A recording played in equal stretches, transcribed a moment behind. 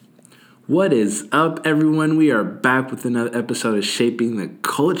What is up, everyone? We are back with another episode of Shaping the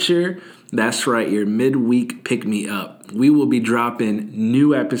Culture. That's right, your midweek pick-me-up. We will be dropping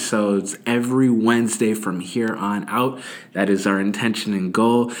new episodes every Wednesday from here on out. That is our intention and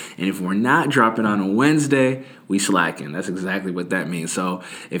goal. And if we're not dropping on a Wednesday, we slacking. That's exactly what that means. So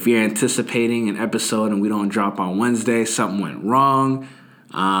if you're anticipating an episode and we don't drop on Wednesday, something went wrong,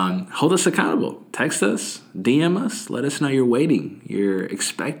 hold us accountable. Text us, DM us, let us know you're waiting, you're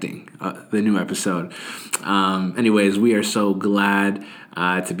expecting the new episode. Anyways, we are so glad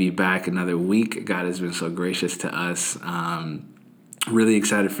to be back another week. God has been so gracious to us. Really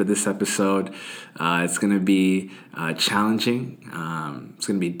excited for this episode. It's going to be challenging. It's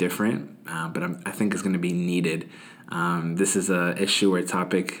going to be different, but I think it's going to be needed. This is an issue or a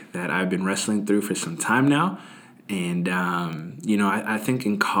topic that I've been wrestling through for some time now. And, I think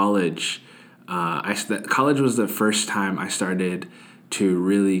in college, college was the first time I started to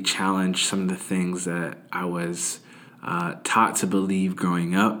really challenge some of the things that I was taught to believe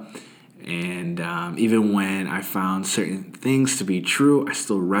growing up. And even when I found certain things to be true, I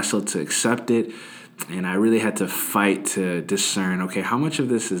still wrestled to accept it. And I really had to fight to discern, okay, how much of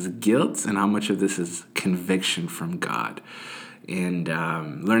this is guilt and how much of this is conviction from God? And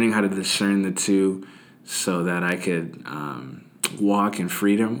learning how to discern the two so that I could walk in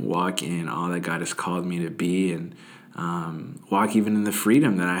freedom, walk in all that God has called me to be, and walk even in the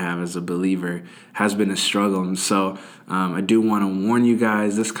freedom that I have as a believer has been a struggle. And so I do want to warn you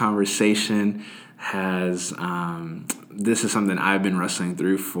guys, this conversation this is something I've been wrestling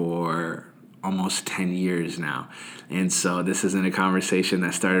through for almost 10 years now. And so this isn't a conversation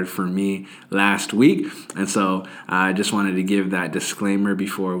that started for me last week. And so I just wanted to give that disclaimer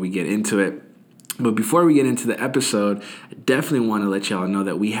before we get into it. But before we get into the episode, I definitely want to let y'all know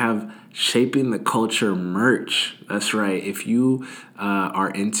that we have Shaping the Culture merch. That's right. If you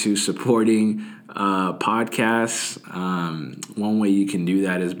are into supporting podcasts, one way you can do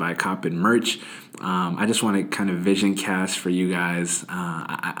that is by copping merch. I just want to kind of vision cast for you guys.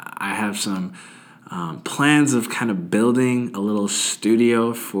 I have some plans of kind of building a little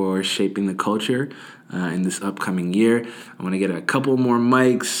studio for Shaping the Culture in this upcoming year. I want to get a couple more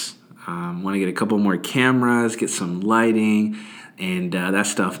mics. Want to get a couple more cameras, get some lighting, and that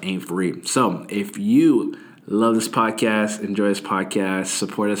stuff ain't free. So if you love this podcast, enjoy this podcast,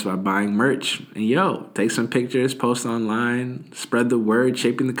 support us by buying merch. And take some pictures, post online, spread the word.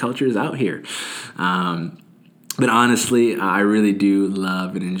 Shaping the Culture is out here. But honestly, I really do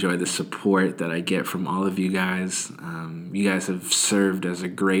love and enjoy the support that I get from all of you guys. You guys have served as a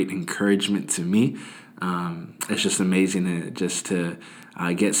great encouragement to me. It's just amazing to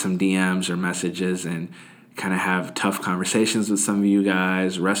get some DMs or messages and kind of have tough conversations with some of you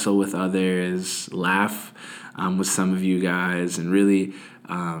guys, wrestle with others, laugh with some of you guys, and really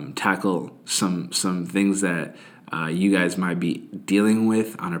tackle some things that you guys might be dealing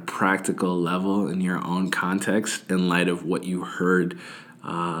with on a practical level in your own context in light of what you heard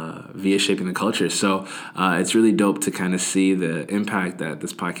via Shaping the Culture. So it's really dope to kind of see the impact that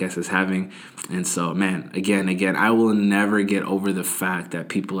this podcast is having. And so, man, again, I will never get over the fact that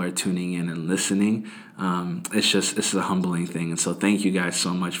people are tuning in and listening. It's a humbling thing. And so thank you guys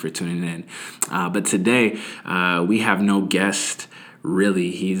so much for tuning in. But today we have no guest.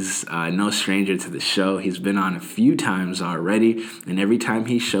 Really, he's no stranger to the show. He's been on a few times already. And every time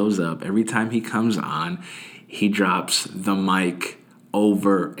he shows up, every time he comes on, he drops the mic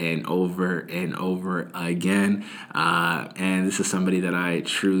over and over and over again. And this is somebody that I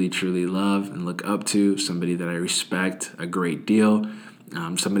truly, truly love and look up to, somebody that I respect a great deal,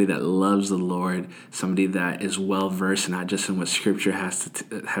 somebody that loves the Lord, somebody that is well-versed not just in what Scripture has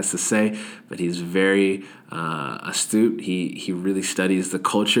to say, but he's very astute. He really studies the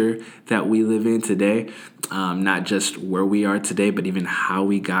culture that we live in today, not just where we are today, but even how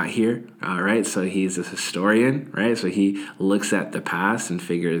we got here. All right, so he's a historian, right? So he looks at the past and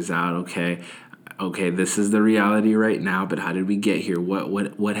figures out, okay, this is the reality right now, but how did we get here?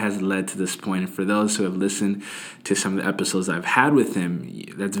 What has led to this point? And for those who have listened to some of the episodes I've had with him,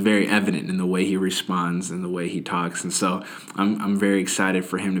 that's very evident in the way he responds and the way he talks. And so I'm very excited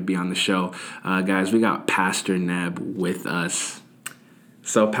for him to be on the show. Guys, we got Pastor Neb with us.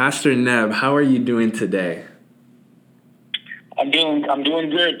 So Pastor Neb, how are you doing today? I'm doing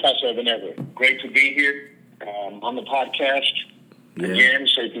good, Pastor Ebenezer. Great to be here on the podcast. Yeah. Again,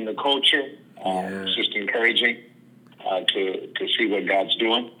 Shaping the Culture. It's just encouraging to see what God's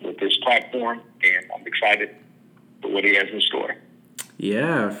doing with this platform, and I'm excited for what He has in store.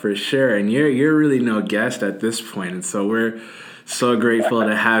 Yeah, for sure. And you're really no guest at this point, and so we're so grateful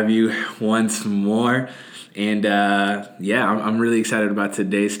to have you once more. And I'm really excited about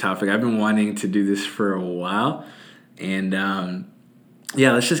today's topic. I've been wanting to do this for a while. And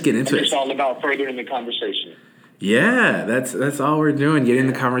let's just get into it. It's all about furthering the conversation. Yeah, that's all we're doing, getting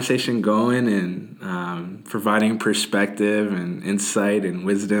the conversation going and providing perspective and insight and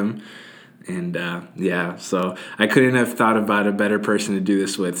wisdom. And so I couldn't have thought about a better person to do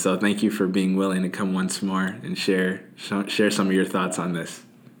this with. So thank you for being willing to come once more and share some of your thoughts on this.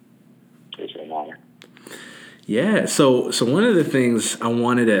 It's an honor. Yeah, so one of the things I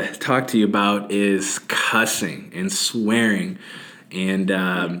wanted to talk to you about is cussing and swearing. And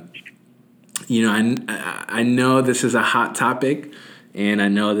I know this is a hot topic, and I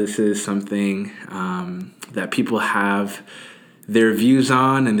know this is something that people have their views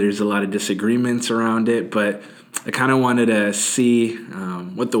on, and there's a lot of disagreements around it, but I kind of wanted to see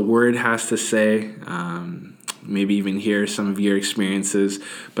what the Word has to say, maybe even hear some of your experiences.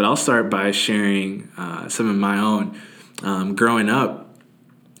 But I'll start by sharing some of my own. Growing up,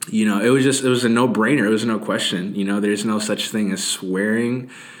 it was a no-brainer. It was no question. There's no such thing as swearing.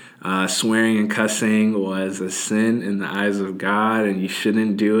 Swearing and cussing was a sin in the eyes of God, and you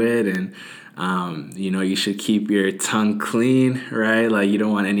shouldn't do it. And you should keep your tongue clean, right? Like, you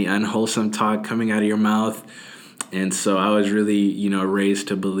don't want any unwholesome talk coming out of your mouth. And so I was really, raised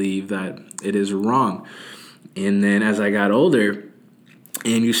to believe that it is wrong. And then as I got older,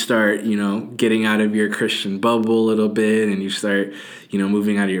 and you start, getting out of your Christian bubble a little bit, and you start,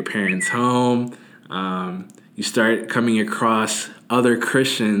 moving out of your parents' home, you start coming across other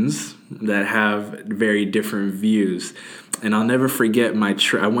Christians that have very different views. And I'll never forget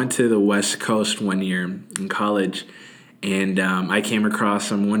I went to the West Coast one year in college, and I came across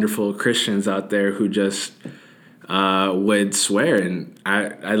some wonderful Christians out there who just would swear, and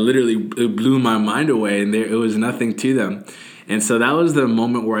I literally, it blew my mind away, and it was nothing to them. And so that was the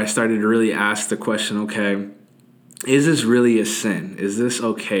moment where I started to really ask the question, okay, is this really a sin? Is this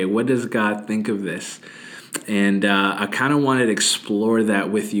okay? What does God think of this? And I kind of wanted to explore that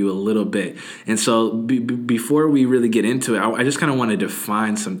with you a little bit. And so before we really get into it, I just kind of want to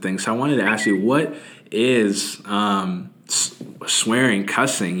define some things. So I wanted to ask you, what is swearing,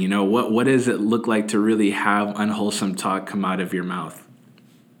 cussing? What does it look like to really have unwholesome talk come out of your mouth?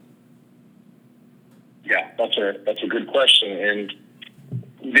 Yeah, that's a good question. And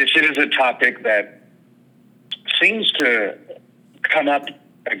this is a topic that seems to come up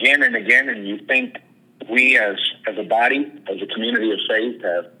again and again, and you think we as a body, as a community of faith,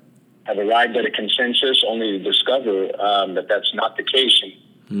 have arrived at a consensus, only to discover that that's not the case.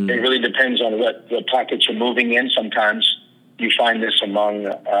 And it really depends on what pockets you're moving in. Sometimes you find this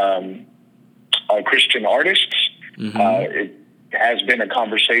among Christian artists. It has been a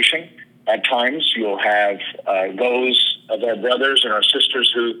conversation. At times you'll have those of our brothers and our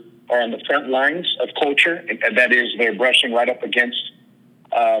sisters who are on the front lines of culture, and that is, they're brushing right up against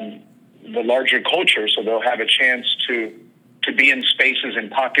the larger culture, so they'll have a chance to be in spaces and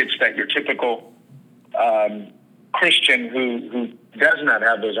pockets that your typical Christian who does not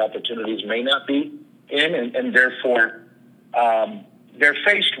have those opportunities may not be in, and therefore they're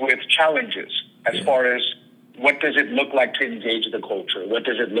faced with challenges as far as what does it look like to engage the culture? What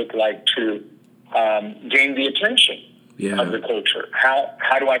does it look like to gain the attention of the culture?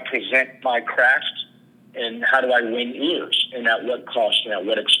 How do I present my craft? And how do I win ears? And at what cost and at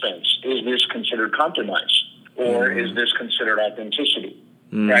what expense? Is this considered compromise, or is this considered authenticity?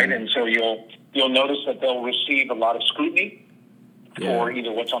 Right? And so you'll notice that they'll receive a lot of scrutiny for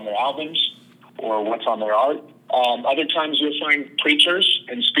either what's on their albums or what's on their art. Other times you'll find preachers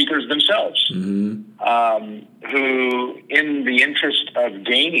and speakers themselves who, in the interest of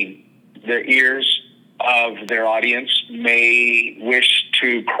gaining the ears of their audience, may wish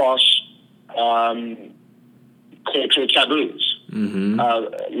to cross cultural taboos,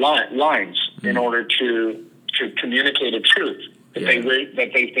 lines, in order to communicate a truth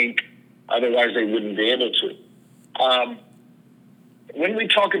that they think otherwise they wouldn't be able to. When we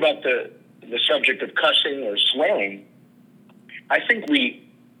talk about the subject of cussing or swearing, I think we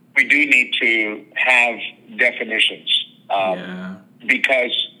do need to have definitions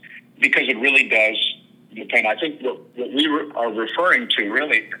because it really does depend. I think what we are referring to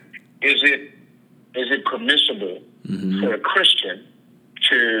really is it permissible for a Christian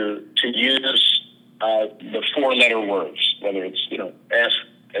to use the four-letter words, whether it's the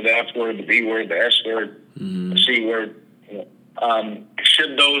F word, the B word, the S word, the C word.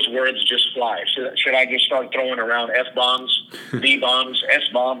 Should those words just fly? Should I just start throwing around F-bombs, B-bombs,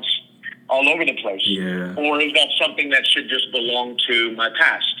 S-bombs all over the place? Yeah. Or is that something that should just belong to my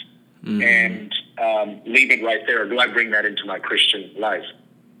past and leave it right there? Or do I bring that into my Christian life?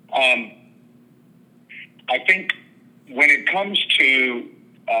 I think when it comes to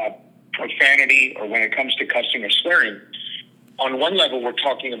profanity, or when it comes to cussing or swearing, on one level, we're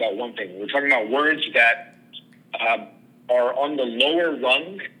talking about one thing. We're talking about words that are on the lower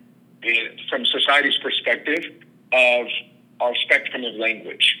rung from society's perspective of our spectrum of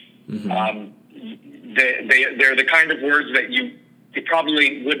language. Mm-hmm. They're the kind of words that you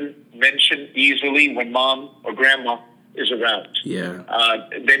probably wouldn't mention easily when mom or grandma is around. Yeah.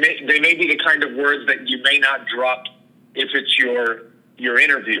 They may be the kind of words that you may not drop if it's your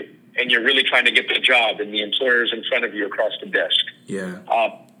interview and you're really trying to get the job and the employer's in front of you across the desk. Yeah.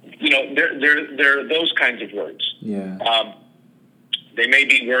 They're those kinds of words. Yeah. They may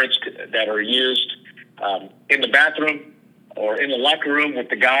be words that are used in the bathroom or in the locker room with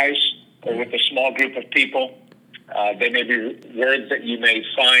the guys or with a small group of people. They may be words that you may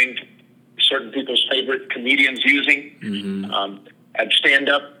find certain people's favorite comedians using mm-hmm. At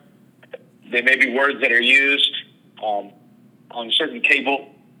stand-up. They may be words that are used on certain cable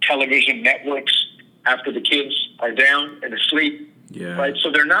television networks after the kids are down and asleep. Yeah. Right?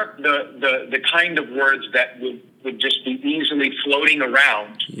 So they're not the kind of words that would just be easily floating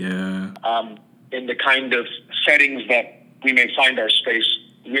around in the kind of settings that we may find ourselves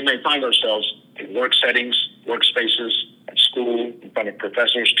in work settings, workspaces, at school, in front of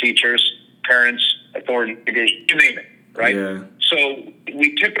professors, teachers, parents, authority figures, you name it, right? Yeah. So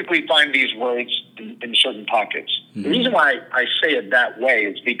we typically find these words in certain pockets. Mm-hmm. The reason why I say it that way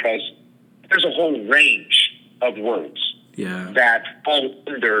is because there's a whole range of words that fall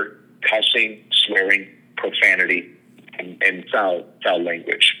under cussing, swearing, profanity, and foul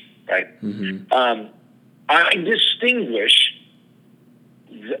language, right? Mm-hmm. I distinguish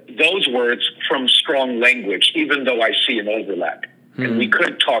those words from strong language, even though I see an overlap. Mm-hmm. And we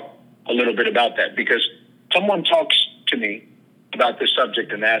could talk a little bit about that, because someone talks to me about this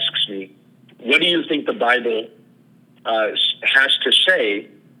subject and asks me, what do you think the Bible has to say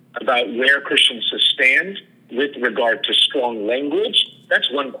about where Christians stand with regard to strong language? That's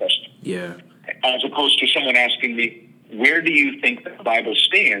one question. Yeah. As opposed to someone asking me, where do you think the Bible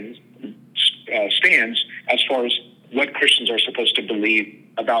stands as far as what Christians are supposed to believe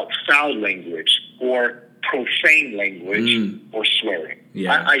about foul language or profane language or swearing?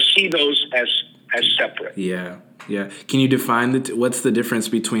 Yeah. I see those as separate. Yeah. Yeah. Can you define what's the difference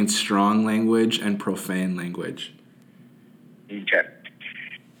between strong language and profane language? Okay.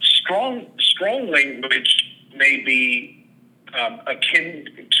 Strong language may be akin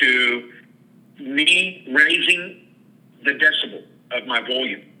to me raising the decibel of my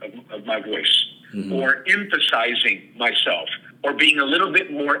volume of my voice, mm-hmm. or emphasizing myself, or being a little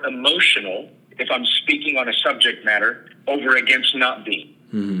bit more emotional if I'm speaking on a subject matter over against not being.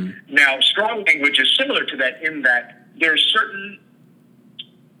 Mm-hmm. Now, strong language is similar to that in that there are certain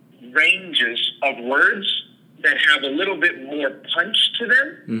ranges of words that have a little bit more punch to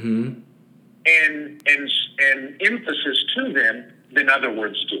them, mm-hmm. and emphasis to them than other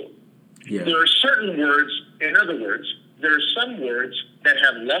words do. Yeah. There are certain words, in other words, there are some words that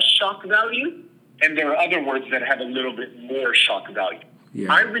have less shock value, and there are other words that have a little bit more shock value.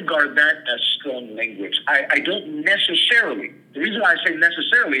 Yeah. I regard that as strong language. I don't necessarily, the reason I say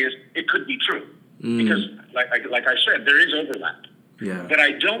necessarily is it could be true. Because, like I said, there is overlap. Yeah. But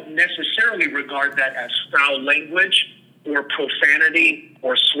I don't necessarily regard that as foul language or profanity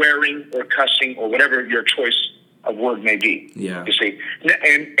or swearing or cussing or whatever your choice of word may be. Yeah. You see?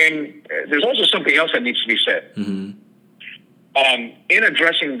 And there's also something else that needs to be said. Mm-hmm. In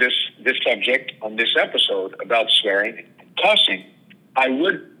addressing this subject on this episode about swearing and cussing, I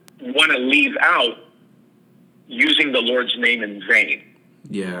would want to leave out using the Lord's name in vain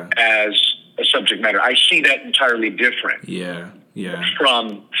as a subject matter. I see that entirely different. Yeah.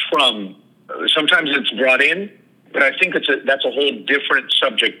 From sometimes it's brought in, but I think that's a whole different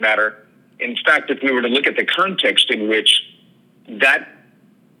subject matter. In fact, if we were to look at the context in which that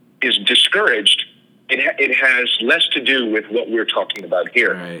is discouraged, it has less to do with what we're talking about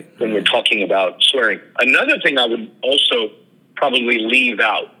here when we're talking about swearing. Another thing I would also probably leave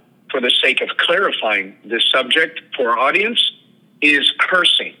out for the sake of clarifying this subject for our audience is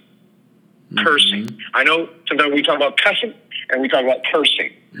cursing. Mm-hmm. Cursing. I know sometimes we talk about cussing and we talk about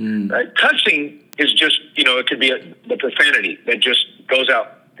cursing. Right? Cussing is just, it could be the profanity that just goes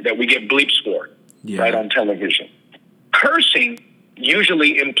out, that we get bleeps for, right, on television. Cursing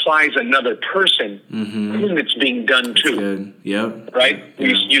usually implies another person whom it's being done to. Good. Yep. Right? Yeah.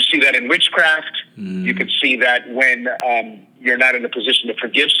 You see that in witchcraft. You could see that when you're not in a position to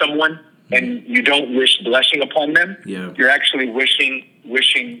forgive someone and you don't wish blessing upon them. Yeah. You're actually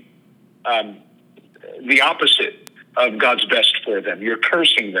wishing the opposite of God's best for them. You're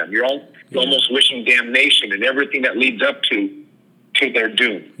cursing them. You're almost wishing damnation and everything that leads up to their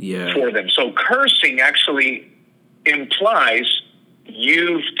doom for them. So cursing actually implies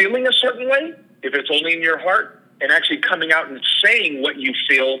you feeling a certain way, if it's only in your heart, and actually coming out and saying what you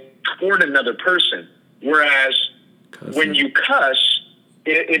feel toward another person. Whereas when you cuss,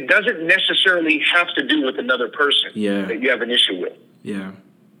 it doesn't necessarily have to do with another person that you have an issue with. Yeah.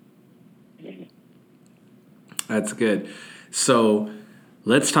 That's good. So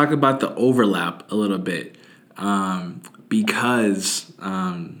let's talk about the overlap a little bit. Because,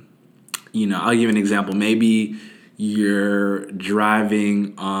 I'll give you an example. Maybe you're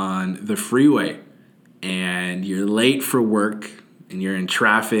driving on the freeway and you're late for work and you're in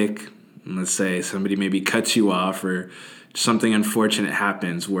traffic. And let's say somebody maybe cuts you off or something unfortunate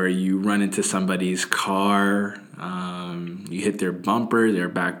happens where you run into somebody's car, you hit their bumper, their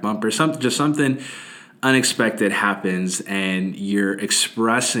back bumper, something unexpected happens, and you're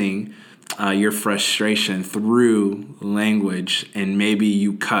expressing your frustration through language, and maybe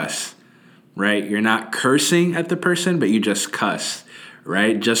you cuss, right? You're not cursing at the person, but you just cuss,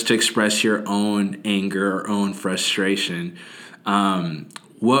 right? Just to express your own anger or own frustration.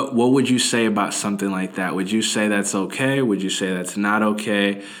 What would you say about something like that? Would you say that's okay? Would you say that's not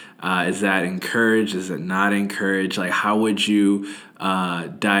okay? Is that encouraged? Is it not encouraged? Like, how would you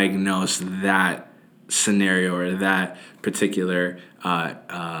diagnose that scenario or that particular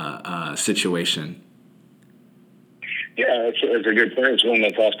situation? Yeah, it's a good point. It's one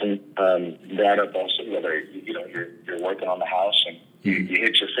that's often brought up also, whether you're working on the house and you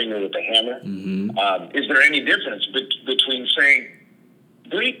hit your finger with a hammer. Mm-hmm. Is there any difference between saying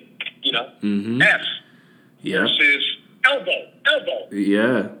bleep, F versus elbow?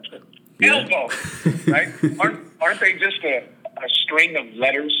 Yeah. Elbow, right? Aren't they just a string of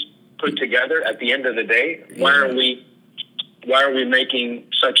letters put together at the end of the day? Why are we making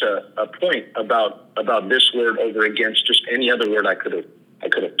such a point about this word over against just any other word I could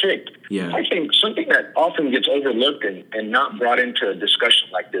have picked? Yeah. I think something that often gets overlooked and not brought into a discussion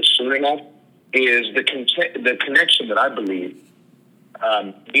like this soon enough is the connection that I believe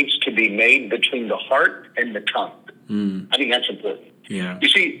needs to be made between the heart and the tongue. I think that's important. Yeah. You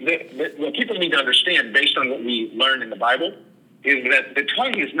see, what people need to understand, based on what we learn in the Bible, is that the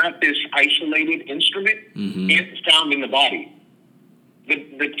tongue is not this isolated instrument found in the body.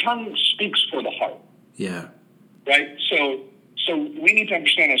 The tongue speaks for the heart. Yeah. Right? So we need to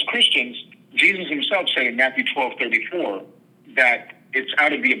understand as Christians, Jesus himself said in Matthew 12:34 that it's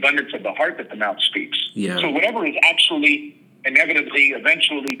out of the abundance of the heart that the mouth speaks. Yeah. So whatever is actually inevitably,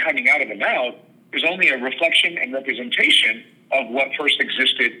 eventually coming out of the mouth is only a reflection and representation of what first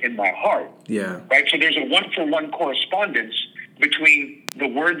existed in my heart. Yeah. Right? So there's a one-for-one correspondence between the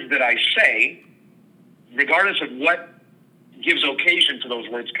words that I say, regardless of what gives occasion to those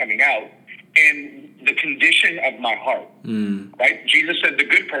words coming out, and the condition of my heart. Right? Jesus said the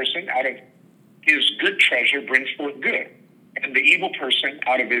good person out of his good treasure brings forth good, and the evil person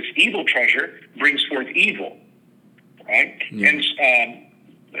out of his evil treasure brings forth evil. Right? Yeah. And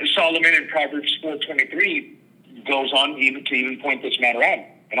Solomon in Proverbs 4:23 goes on to point this matter out.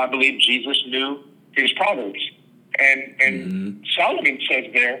 And I believe Jesus knew his Proverbs. And Solomon says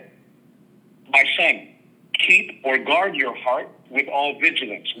there, my son, keep or guard your heart with all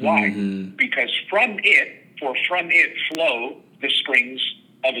vigilance. Why? Because from it flow the springs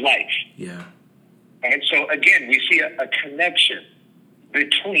of life. Yeah. Right? So again, we see a connection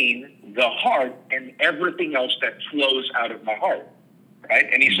between the heart and everything else that flows out of my heart. Right?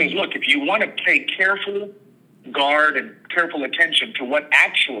 And he says, look, if you want to pay careful guard and careful attention to what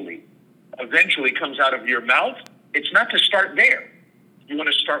actually eventually comes out of your mouth, it's not to start there. You want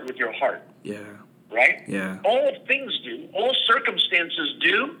to start with your heart. Yeah. Right? Yeah. All things do, all circumstances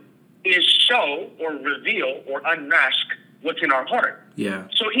do, is show or reveal or unmask what's in our heart. Yeah.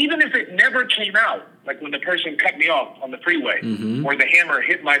 So even if it never came out, like when the person cut me off on the freeway, or the hammer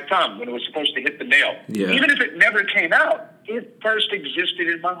hit my thumb when it was supposed to hit the nail, even if it never came out, it first existed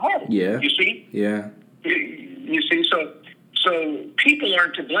in my heart. Yeah. You see? Yeah. You see, so people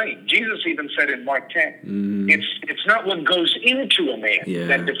aren't to blame. Jesus even said in Mark 10, it's not what goes into a man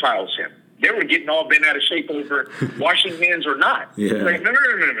that defiles him. They were getting all bent out of shape over washing hands or not. Yeah. Like, no.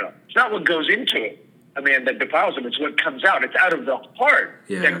 It's not what goes into a man that defiles him. It's what comes out. It's out of the heart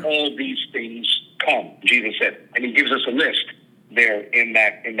that all these things come, Jesus said. And he gives us a list there in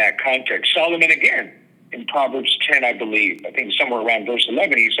that context. Solomon again, in Proverbs 10, I believe, I think somewhere around verse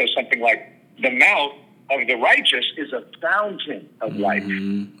 11, he says something like, the mouth of the righteous is a fountain of life.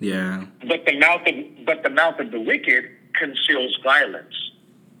 Yeah. But the mouth of the wicked conceals violence.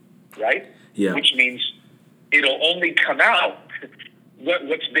 Right? Yeah. Which means it'll only come out.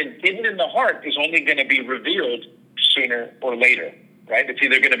 What's been hidden in the heart is only going to be revealed sooner or later, right? It's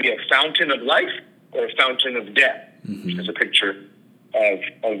either going to be a fountain of life or a fountain of death. It's a picture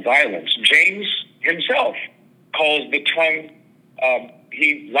of violence. James himself calls the tongue,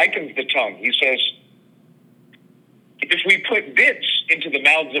 he likens the tongue. He says, if we put bits into the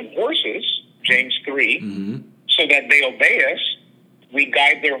mouths of horses, James 3, so that they obey us, we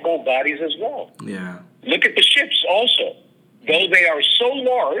guide their whole bodies as well. Yeah. Look at the ships also. Though they are so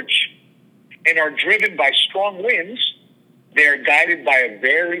large and are driven by strong winds, they are guided by a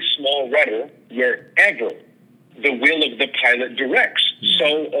very small rudder wherever the will of the pilot directs.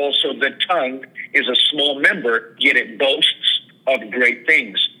 So also the tongue is a small member, yet it boasts of great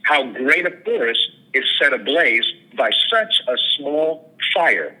things. How great a forest is set ablaze by such a small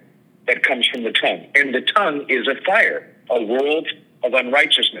fire that comes from the tongue. And the tongue is a fire, a world of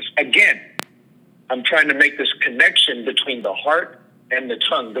unrighteousness. Again, I'm trying to make this connection between the heart and the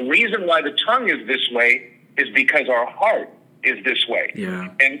tongue. The reason why the tongue is this way is because our heart is this way. Yeah.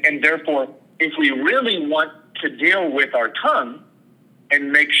 And therefore, if we really want to deal with our tongue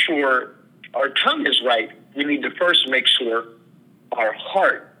and make sure our tongue is right, we need to first make sure our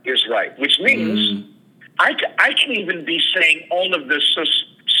heart is right, which means I can even be saying all of this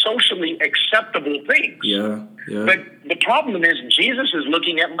socially acceptable things. Yeah. Yeah. But the problem is Jesus is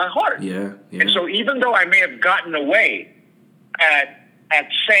looking at my heart. Yeah. Yeah. And so even though I may have gotten away at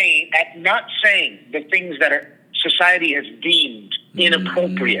not saying the things that society has deemed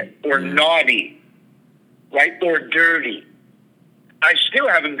inappropriate or naughty, right, or dirty, I still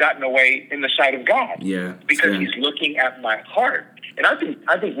haven't gotten away in the sight of God. Yeah. Because He's looking at my heart. And I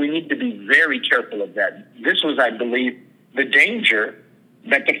think we need to be very careful of that. This was, I believe, the danger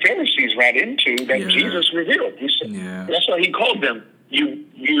that the Pharisees ran into that Jesus revealed. He said, that's why He called them, you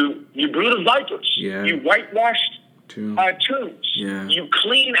brood of vipers. Yeah. You whitewashed tombs. Yeah. You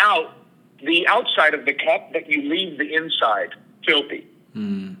clean out the outside of the cup, but you leave the inside filthy.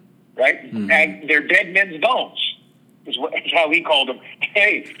 Right? And they're dead men's bones. Is how He called them.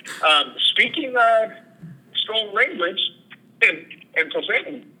 Hey, speaking of strong language and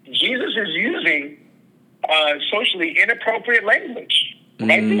profanity, Jesus is using socially inappropriate language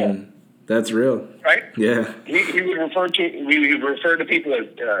right there. That's real. Right? Yeah. We would refer to people as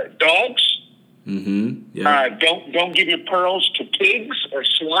dogs. Yeah. Don't give your pearls to pigs or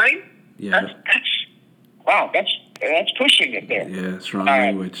swine. Yeah. That's pushing it there. Yeah, strong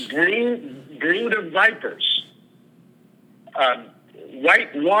language. Brood of vipers.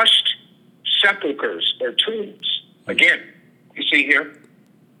 Whitewashed sepulchres or tombs. Again, you see here.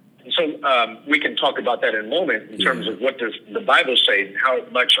 So we can talk about that in a moment in terms of what does the Bible say and how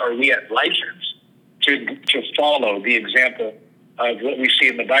much are we at license to follow the example of what we see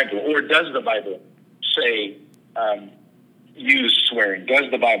in the Bible, or does the Bible say use swearing? Does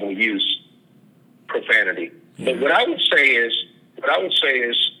the Bible use profanity? But what I would say is,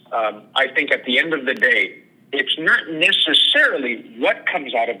 I think at the end of the day, it's not necessarily what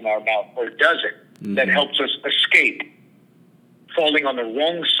comes out of our mouth or does it that helps us escape falling on the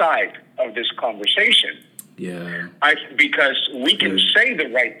wrong side of this conversation. Yeah. Because we can say the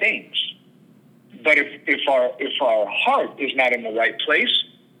right things, but if our heart is not in the right place,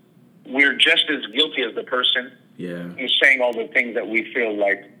 we're just as guilty as the person who's saying all the things that we feel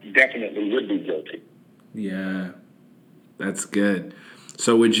like definitely would be guilty. Yeah. That's good.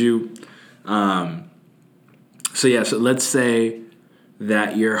 So would you so let's say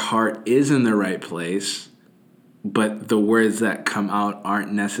that your heart is in the right place, but the words that come out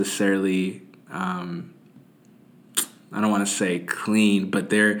aren't necessarily, I don't want to say clean, but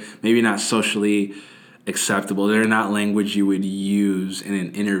they're maybe not socially acceptable. They're not language you would use in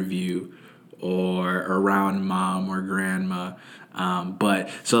an interview or around mom or grandma. But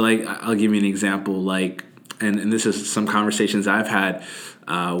so like, I'll give you an example, like, and this is some conversations I've had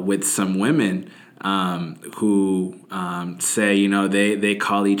with some women who say, they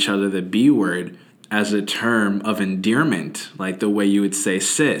call each other the B word as a term of endearment, like the way you would say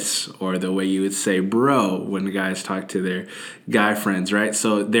sis or the way you would say bro when the guys talk to their guy friends, right?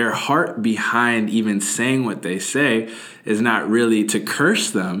 So their heart behind even saying what they say is not really to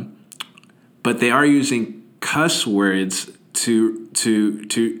curse them, but they are using cuss words to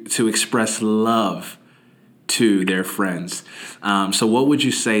express love to their friends. So what would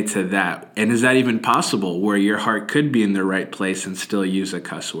you say to that? And is that even possible where your heart could be in the right place and still use a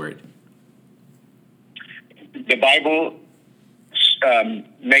cuss word? The Bible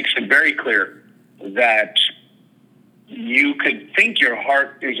makes it very clear that you could think your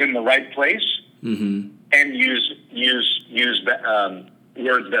heart is in the right place and use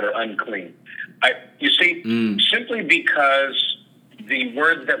words that are unclean. You see, simply because the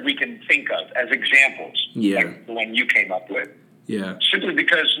words that we can think of as examples, like the one you came up with, simply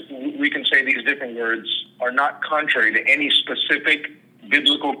because we can say these different words are not contrary to any specific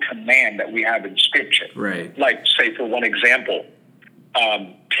biblical command that we have in Scripture. Right. Like, say, for one example,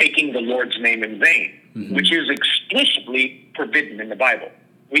 taking the Lord's name in vain, which is explicitly forbidden in the Bible.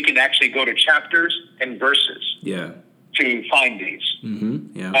 We can actually go to chapters and verses to find these. We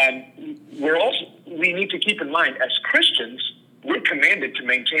need to keep in mind, as Christians, we're commanded to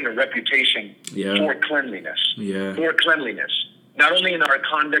maintain a reputation for cleanliness. For cleanliness. Not only in our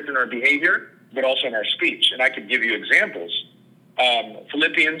conduct and our behavior, but also in our speech. And I could give you examples.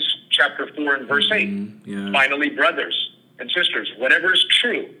 Philippians chapter 4 and verse 8. Finally, brothers and sisters, whatever is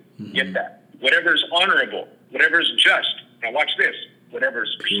true, get that. Whatever is honorable, whatever is just. Now watch this. Whatever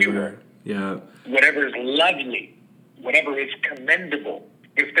is pure. Whatever is lovely, whatever is commendable.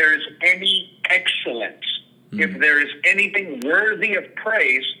 If there is any excellence, if there is anything worthy of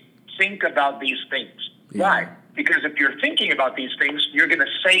praise, think about these things. Why? Because if you're thinking about these things, you're going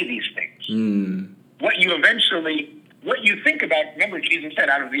to say these things. What you think about, remember Jesus said,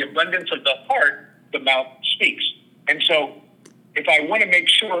 out of the abundance of the heart, the mouth speaks. And so if I want to make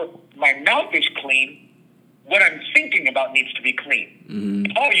sure my mouth is clean, what I'm thinking about needs to be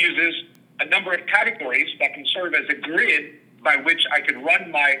clean. Paul uses a number of categories that can serve as a grid by which I can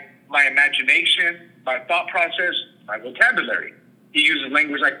run my imagination, my thought process, my vocabulary. He uses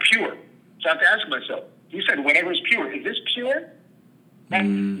language like pure. So I have to ask myself, he said, whatever is pure, is this pure?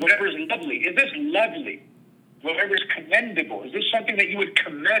 Whatever is lovely, is this lovely? Whatever is commendable, is this something that you would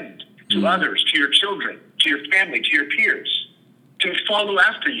commend to others, to your children, to your family, to your peers, to follow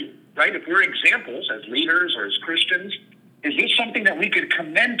after you, right? If we're examples as leaders or as Christians, is this something that we could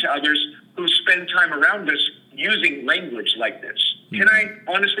commend to others who spend time around us using language like this? Can I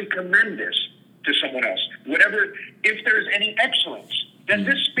honestly commend this to someone else? Whatever, if there's any excellence, does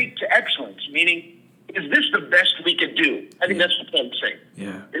this speak to excellence? Meaning, is this the best we could do? I think that's what Paul's saying.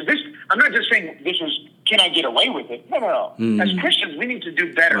 Is this, I'm not just saying this is, can I get away with it? No. As Christians, we need to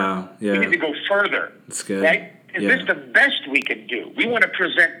do better. We need to go further. That's good. Right? Is this the best we can do? We want to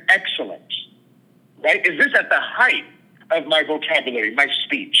present excellence. Right? Is this at the height of my vocabulary, my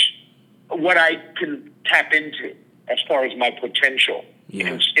speech, what I can tap into as far as my potential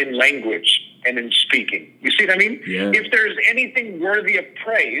in language and in speaking? You see what I mean? If there's anything worthy of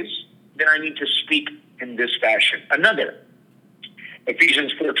praise, then I need to speak in this fashion. Another,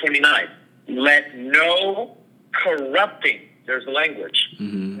 Ephesians 4:29. Let no corrupting, there's the language,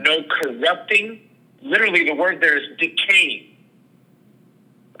 no corrupting, literally the word there is decaying,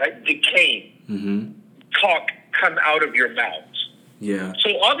 right? Decaying. Talk come out of your mouths.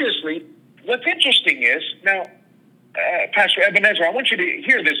 So obviously, what's interesting is, now, Pastor Ebenezer, I want you to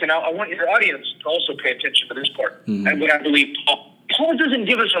hear this, and I want your audience to also pay attention to this part. And what I believe, Paul doesn't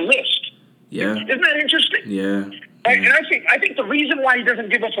give us a list. Isn't that interesting? And I think the reason why he doesn't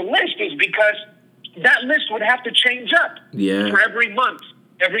give us a list is because that list would have to change up for every month,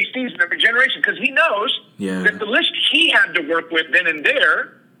 every season, every generation, because he knows that the list he had to work with then and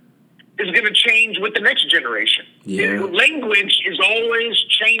there is going to change with the next generation. Language is always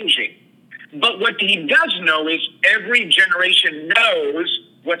changing. But what he does know is every generation knows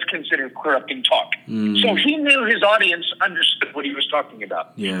what's considered corrupting talk. So he knew his audience understood what he was talking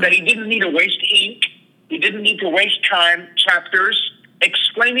about. That he didn't need to waste ink. He didn't need to waste time, chapters,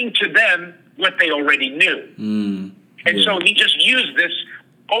 explaining to them what they already knew. And so he just used this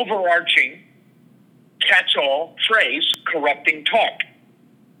overarching catch-all phrase, corrupting talk.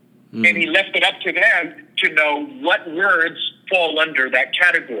 And he left it up to them to know what words fall under that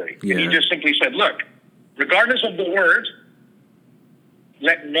category. And he just simply said, look, regardless of the word,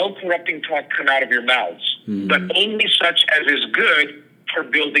 let no corrupting talk come out of your mouths, but only such as is good for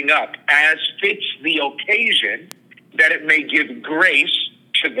building up, as fits the occasion, that it may give grace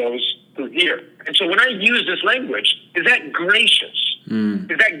to those who hear. And so when I use this language, is that gracious?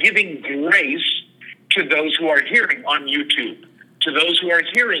 Is that giving grace to those who are hearing on YouTube, to those who are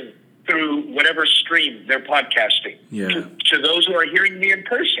hearing through whatever stream they're podcasting, to those who are hearing me in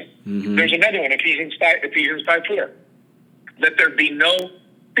person? There's another one, Ephesians 5:4. Let there be no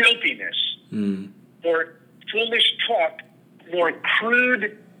filthiness or foolish talk, nor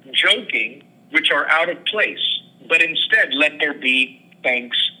crude joking, which are out of place, but instead let there be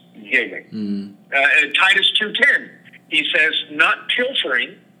thanksgiving. Titus 2:10, he says, not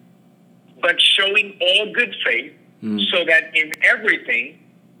pilfering, but showing all good faith, so that in everything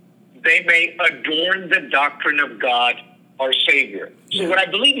they may adorn the doctrine of God, our Savior. So what I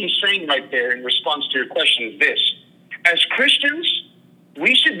believe he's saying right there in response to your question is this. As Christians,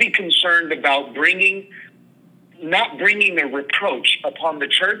 we should be concerned about not bringing a reproach upon the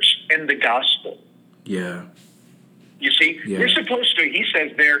church and the gospel. Yeah. You see, we're supposed to, he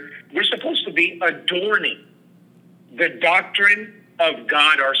says there, we're supposed to be adorning the doctrine of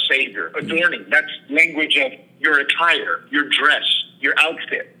God our Savior. Adorning, that's language of your attire, your dress, your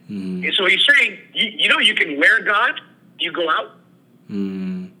outfit. And so he's saying, you can wear God, you go out.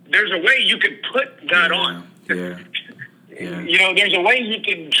 There's a way you can put God on. There's a way you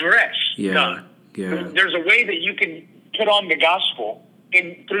can dress God. There's a way that you can put on the gospel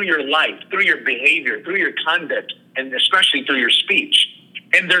through your life, through your behavior, through your conduct, and especially through your speech.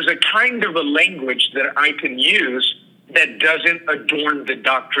 And there's a kind of a language that I can use that doesn't adorn the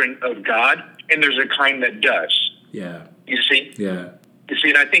doctrine of God, and there's a kind that does. Yeah. You see? Yeah. You see,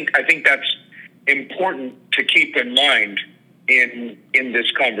 and I think that's important to keep in mind in this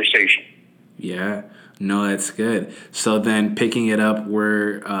conversation. Yeah. No, that's good. So then picking it up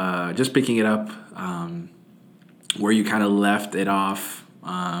where you kind of left it off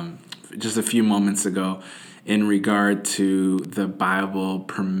just a few moments ago in regard to the Bible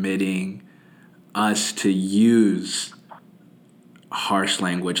permitting us to use harsh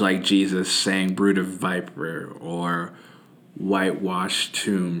language, like Jesus saying brood of viper or whitewashed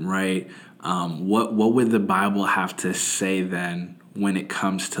tomb, right? What would the Bible have to say then when it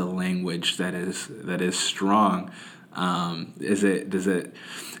comes to language that is strong? I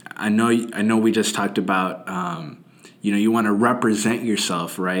know we just talked about you want to represent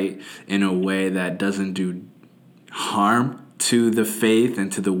yourself, right, in a way that doesn't do harm to the faith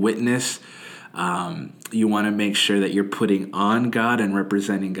and to the witness. You want to make sure that you're putting on God and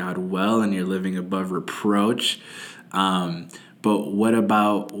representing God well, and you're living above reproach. But what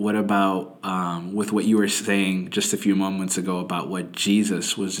about with what you were saying just a few moments ago about what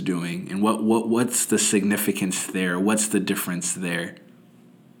Jesus was doing, and what's the significance there? What's the difference there?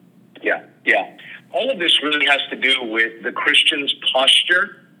 Yeah. All of this really has to do with the Christian's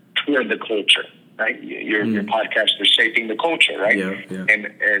posture toward the culture, right? Your podcast is shaping the culture, right? Yeah.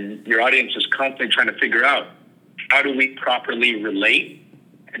 And your audience is constantly trying to figure out, how do we properly relate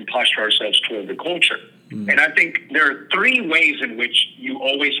and posture ourselves toward the culture? And I think there are three ways in which you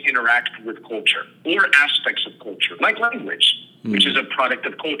always interact with culture, or aspects of culture, like language, which is a product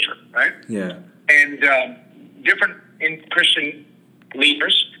of culture, right? Yeah. And different Christian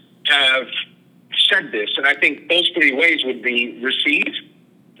leaders have said this, and I think those three ways would be receive,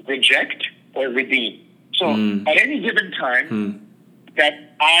 reject, or redeem. So at any given time that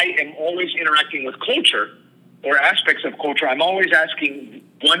I am always interacting with culture or aspects of culture, I'm always asking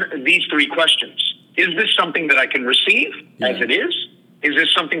one of these three questions. Is this something that I can receive as it is? Is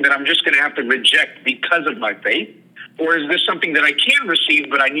this something that I'm just going to have to reject because of my faith? Or is this something that I can receive,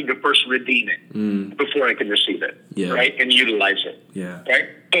 but I need to first redeem it before I can receive it, right? And utilize it, right?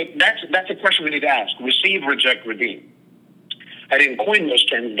 So that's a question we need to ask. Receive, reject, redeem. I didn't coin those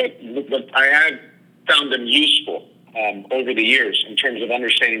terms, but I have found them useful over the years in terms of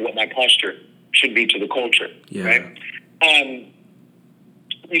understanding what my posture should be to the culture, right?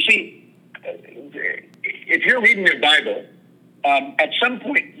 You see, if you're reading your Bible, at some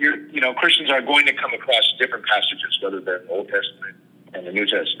point, Christians are going to come across different passages, whether they're in the Old Testament and the New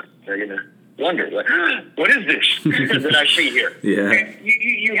Testament. They're going to wonder, what is this that I see here? Yeah. And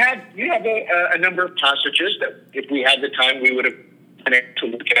you have a number of passages that, if we had the time, we would have connected to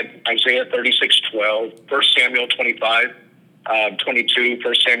look at Isaiah 36:12, 1 Samuel 25, 22,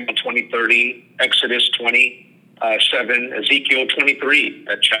 1 Samuel 20:30, Exodus 20:7, Ezekiel 23,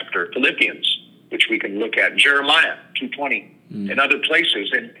 that chapter, Philippians, which we can look at, Jeremiah 2:20, and other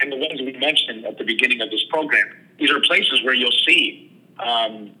places, and the ones we mentioned at the beginning of this program. These are places where you'll see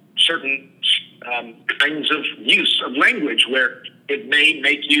certain kinds of use of language where it may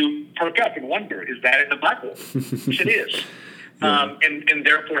make you perk up and wonder, is that in the Bible? Yes, it is. And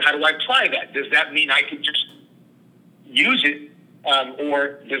therefore, how do I apply that? Does that mean I can just use it,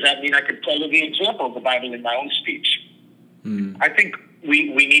 or does that mean I could follow the example of the Bible in my own speech? I think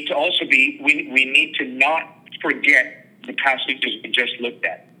we need to also we need to not forget the passages we just looked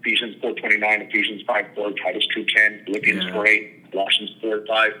at. Ephesians 4:29, Ephesians 5:4, Titus 2:10, Philippians 4:8, Colossians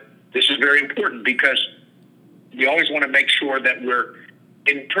 4:5. This is very important because we always want to make sure that we're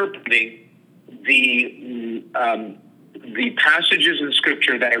interpreting the passages in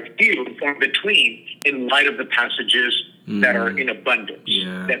Scripture that are few and far between in light of the passages that are in abundance,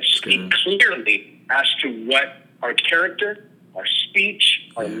 that speak clearly as to what our character, our speech,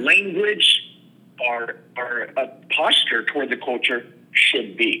 our language, our posture toward the culture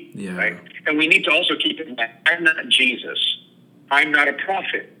should be, right? And we need to also keep in mind, I'm not Jesus. I'm not a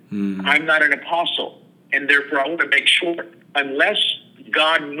prophet. I'm not an apostle. And therefore, I want to make sure, unless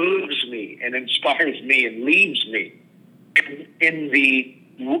God moves me and inspires me and leads me in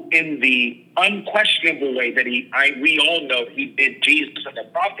the unquestionable way that we all know he did Jesus and the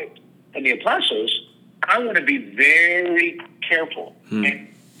prophets and the apostles, I want to be very careful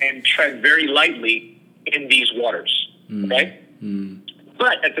and tread very lightly in these waters, right?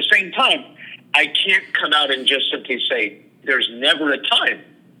 But at the same time, I can't come out and just simply say there's never a time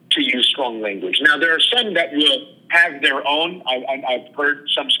to use strong language. Now, there are some that will have their own. I've heard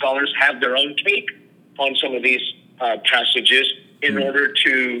some scholars have their own take on some of these passages in order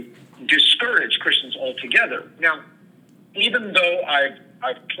to discourage Christians altogether. Now, even though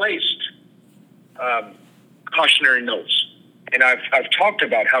I've placed cautionary notes, and I've talked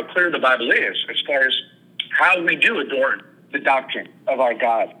about how clear the Bible is as far as how we do adorn the doctrine of our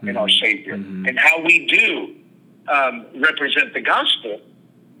God and our Savior, and how we do represent the gospel,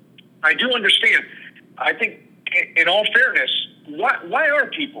 I do understand. I think, in all fairness, why are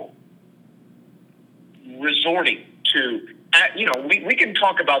people resorting to, we can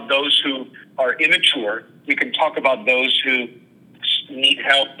talk about those who are immature. We can talk about those who need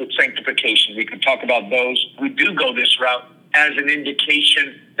help with sanctification. We can talk about those who do go this route as an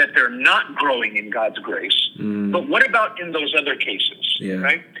indication that they're not growing in God's grace. But what about in those other cases,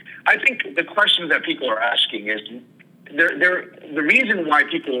 right? I think the question that people are asking is, the reason why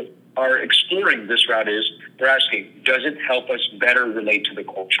people are exploring this route is they're asking, does it help us better relate to the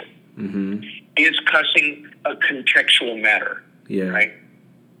culture? Is cussing a contextual matter, right?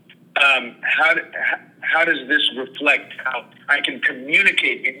 How does this reflect how I can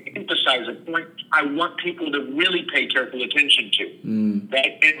communicate and emphasize a point I want people to really pay careful attention to?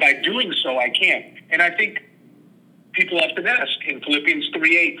 Right? And by doing so, I can. And I think people often ask, in Philippians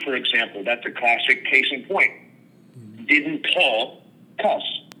 3:8, for example, that's a classic case in point. Didn't Paul cuss?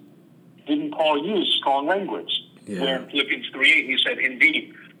 Didn't Paul use strong language? Where in Philippians 3:8, he said,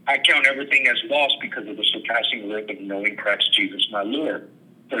 indeed, I count everything as loss because of the surpassing worth of knowing Christ Jesus my Lord.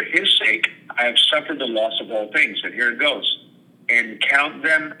 For his sake, I have suffered the loss of all things. And here it goes. And count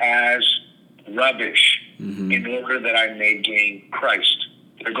them as rubbish in order that I may gain Christ.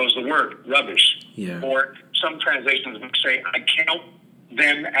 There goes the word, rubbish. Or some translations would say, I count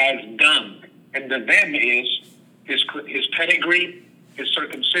them as dung. And the them is his pedigree, his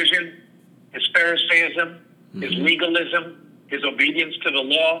circumcision, his Pharisaism, his legalism, his obedience to the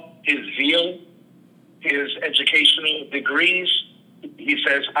law, his zeal, his educational degrees. He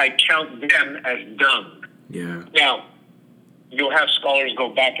says, I count them as dung. Now, you'll have scholars go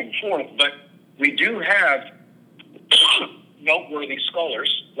back and forth, but we do have noteworthy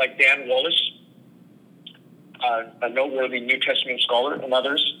scholars like Dan Wallace, a noteworthy New Testament scholar, and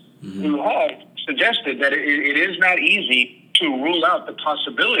others who have suggested that it is not easy to rule out the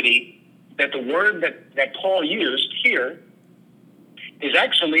possibility that the word that Paul used here is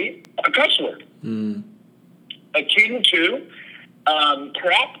actually a cuss word, akin to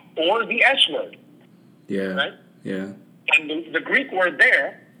crap or the S word. Right? And the Greek word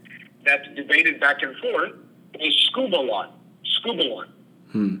there that's debated back and forth is skubalon.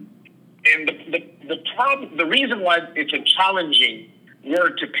 And the reason why it's a challenging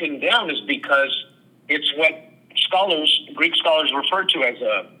word to pin down is because it's what Greek scholars refer to as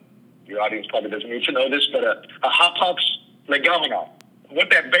your audience probably doesn't need to know this, but a hapax legomenon. What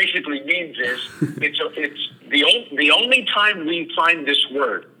that basically means is it's the only time we find this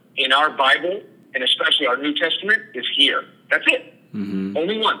word in our Bible, and especially our New Testament, is here. That's it.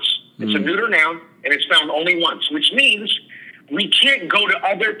 Only once. It's a neuter noun, and it's found only once, which means we can't go to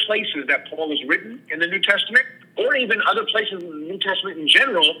other places that Paul has written in the New Testament, or even other places in the New Testament in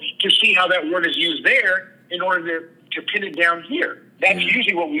general, to see how that word is used there in order to pin it down here. That's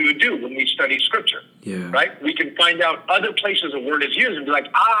usually what we would do when we study Scripture, right? We can find out other places a word is used and be like,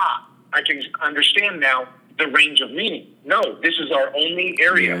 I can understand now the range of meaning. No, this is our only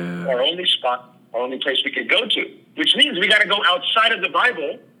area, our only spot, our only place we could go to, which means we got to go outside of the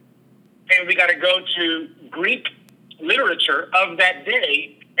Bible, and we got to go to Greek literature of that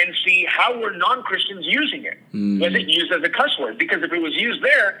day and see how were non-Christians using it. Was it used as a cuss word? Because if it was used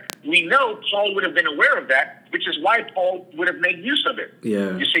there, we know Paul would have been aware of that, which is why Paul would have made use of it.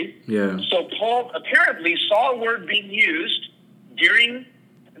 You see? So Paul apparently saw a word being used during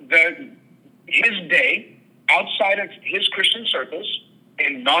his day outside of his Christian circles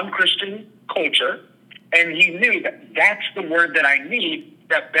in non-Christian culture, and he knew that that's the word that I need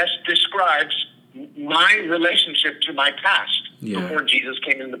that best describes my relationship to my past before Jesus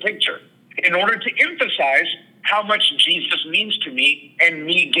came in the picture, in order to emphasize how much Jesus means to me and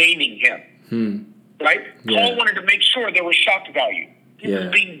me gaining him. Right? Paul wanted to make sure there was shock value. He was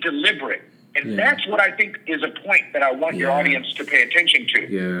being deliberate. And that's what I think is a point that I want your audience to pay attention to.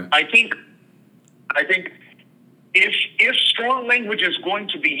 Yeah. I think if strong language is going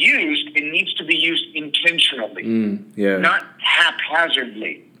to be used, it needs to be used intentionally, not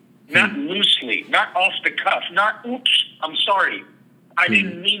haphazardly, not loosely, not off the cuff, not, oops, I'm sorry, I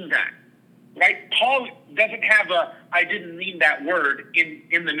didn't mean that. Right? Paul doesn't have a I didn't mean that word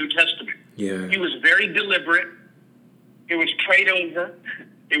in the New Testament. Yeah. He was very deliberate. It was prayed over.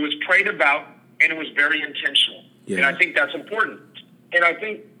 It was prayed about, and it was very intentional. Yeah. And I think that's important. And I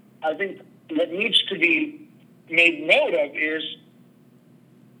think what needs to be made note of is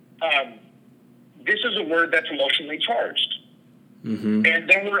this is a word that's emotionally charged. Mm-hmm. And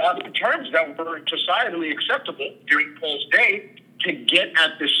there were other terms that were societally acceptable during Paul's day to get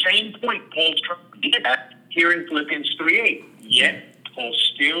at the same point Paul's trying to get at here in Philippians 3:8. Yet Paul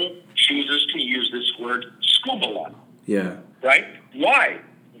still chooses to use this word skubalon. Yeah. Right? Why?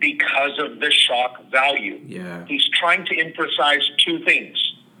 Because of the shock value. Yeah. He's trying to emphasize two things.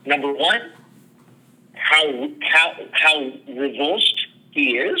 Number one, how revulsed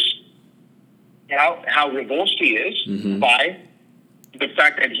he is. How revulsed he is by the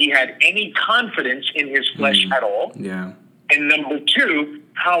fact that he had any confidence in his flesh at all. Yeah. And number two,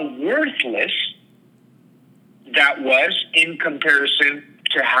 how worthless that was in comparison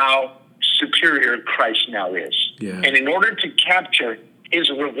to how superior Christ now is. Yeah. And in order to capture his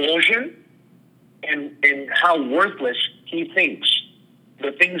revulsion and how worthless he thinks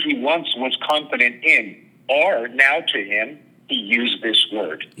the things he once was confident in are now to him, he used this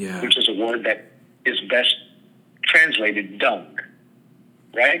word, which is a word that is best translated dung.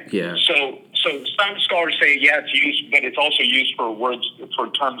 Right? Yeah. So some scholars say, it's used, but it's also used for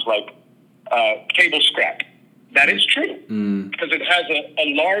terms like table scrap. That is true because it has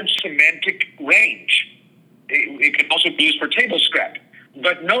a large semantic range. It can also be used for table scrap.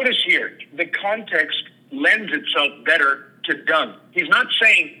 But notice here, the context lends itself better to dung. He's not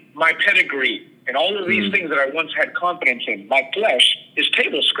saying my pedigree and all of these things that I once had confidence in, my flesh, is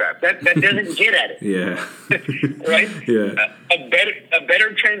table scrap. That doesn't get at it. Yeah. Right? Yeah. A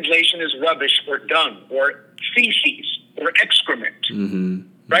better translation is rubbish or dung or feces or excrement. Mm-hmm.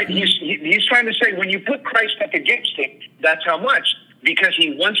 Right? Mm-hmm. He's trying to say when you put Christ up against him, that's how much, because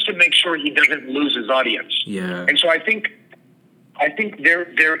he wants to make sure he doesn't lose his audience. Yeah. And so I think they're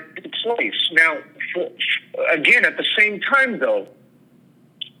in place. Now, again, at the same time, though,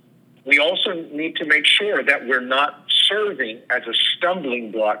 we also need to make sure that we're not serving as a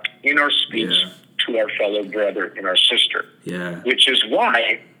stumbling block in our speech to our fellow brother and our sister. Yeah. Which is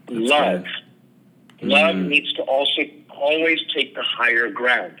why love needs to also always take the higher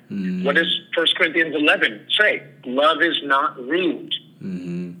ground. What does 1 Corinthians 11 say? Love is not rude.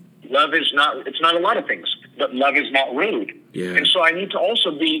 Love is not, it's not a lot of things, but love is not rude. Yeah. And so I need to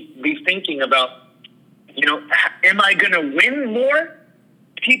also be thinking about, am I going to win more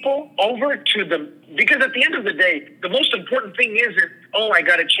people over to the, because at the end of the day, the most important thing isn't, I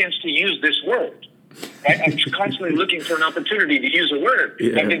got a chance to use this word. Right? I'm constantly looking for an opportunity to use a word.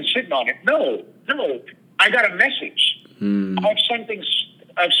 I've been sitting on it. No. I got a message. I have something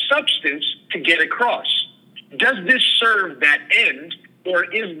of substance to get across. Does this serve that end, or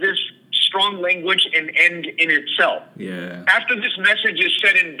is this strong language an end in itself? Yeah. After this message is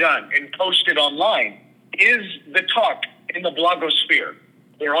said and done and posted online, is the talk in the blogosphere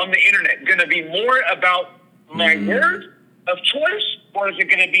or on the internet going to be more about my word of choice, or is it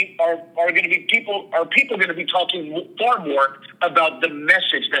going to be are people going to be talking far more about the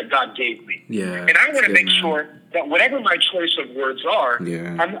message that God gave me? Yeah. And I want to make sure that whatever my choice of words are,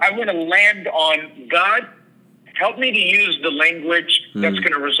 I want to land on God. Help me to use the language that's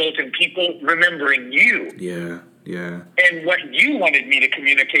going to result in people remembering you. Yeah. And what you wanted me to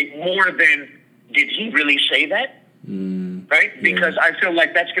communicate more than, did he really say that? Right? Because I feel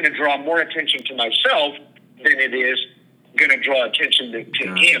like that's going to draw more attention to myself than it is going to draw attention to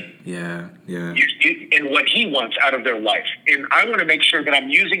him. Yeah. And what he wants out of their life. And I want to make sure that I'm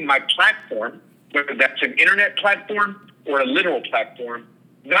using my platform, whether that's an internet platform or a literal platform,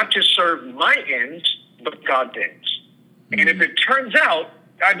 not to serve my ends, but God's ends. And if it turns out,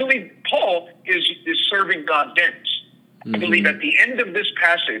 I believe Paul is serving God's ends. I believe at the end of this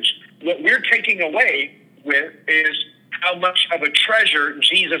passage, what we're taking away with is how much of a treasure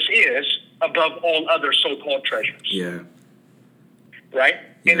Jesus is above all other so-called treasures. Yeah. Right?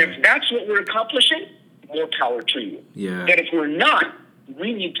 Yeah. And if that's what we're accomplishing, more power to you. Yeah. But if we're not,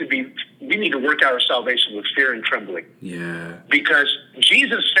 we need to work out our salvation with fear and trembling. Yeah. Because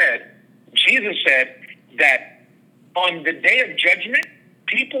Jesus said that on the day of judgment,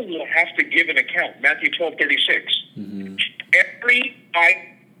 people will have to give an account. Matthew 12:36. Every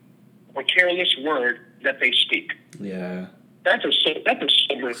eye or careless word that they speak. Yeah. That's a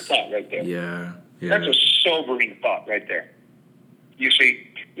sobering thought right there. Yeah. That's a sobering thought right there. You see,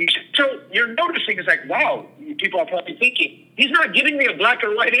 so you're noticing it's like, wow, people are probably thinking, he's not giving me a black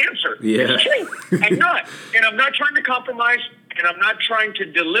or white answer. Yeah. It's true. I'm not. And I'm not trying to compromise, and I'm not trying to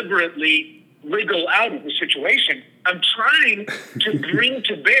deliberately wriggle out of the situation. I'm trying to bring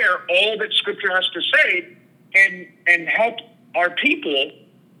to bear all that Scripture has to say and help our people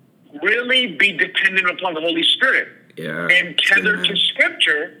really be dependent upon the Holy Spirit. Yeah. And tethered to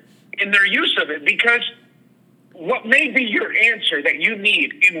Scripture in their use of it. Because what may be your answer that you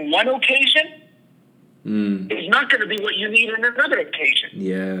need in one occasion is not going to be what you need in another occasion.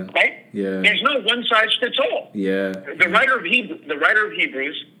 Yeah. Right? Yeah. There's no one size fits all. Yeah. The writer of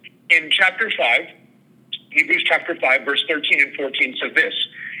Hebrews in chapter 5, Hebrews chapter 5, verse 13 and 14 says this: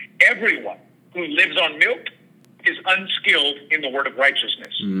 everyone who lives on milk is unskilled in the word of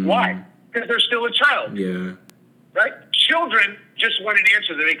righteousness. Why? Because they're still a child. Yeah. Right? Children just want an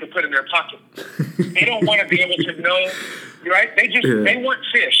answer that they can put in their pocket. They don't want to be able to know, right? They want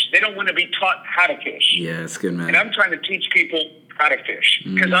fish. They don't want to be taught how to fish. Yeah, it's good, man. And I'm trying to teach people how to fish,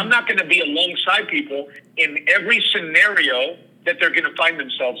 because I'm not going to be alongside people in every scenario that they're going to find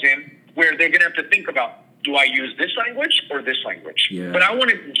themselves in, where they're going to have to think about, do I use this language or this language? Yeah. But I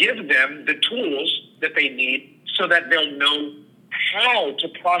want to give them the tools that they need so that they'll know how to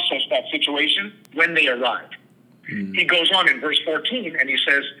process that situation when they arrive. He goes on in verse 14 and he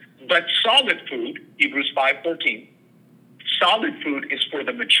says, but solid food, Hebrews 5:14, solid food is for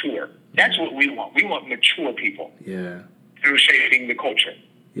the mature. That's what we want. We want mature people. Yeah. Through shaping the culture.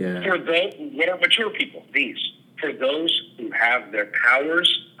 Yeah. For those, what are mature people? These. For those who have their powers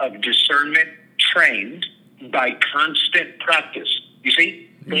of discernment trained by constant practice. You see?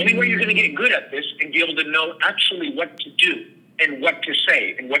 The only way you're going to get good at this and be able to know actually what to do and what to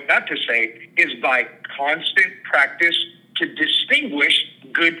say and what not to say is by constant practice to distinguish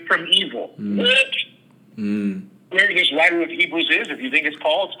good from evil. Where this writer of Hebrews is, if you think it's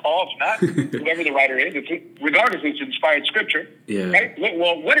Paul, it's Paul. It's not. Whoever the writer is, regardless, it's inspired Scripture. Yeah. Right?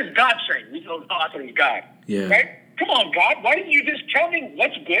 Well, what is God saying? We know the author is God. Yeah. Right? Come on, God. Why didn't you just tell me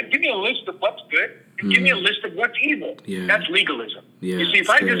what's good? Give me a list of what's good, and give me a list of what's evil. Yeah. That's legalism. Yeah, you see, if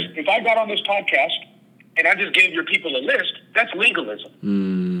I got on this podcast and I just gave your people a list, that's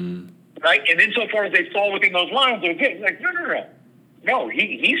legalism. Right? And insofar as they fall within those lines, they're good. Like, no. No,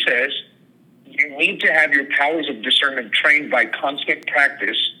 he says you need to have your powers of discernment trained by constant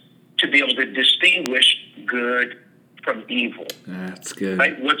practice to be able to distinguish good from evil. That's good.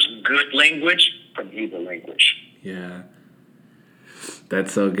 Right? What's good language from evil language. Yeah.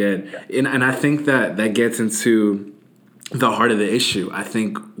 That's so good. Yeah. And I think that gets into the heart of the issue. I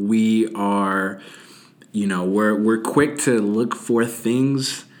think we are, we're quick to look for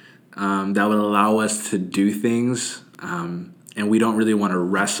things that would allow us to do things. And we don't really want to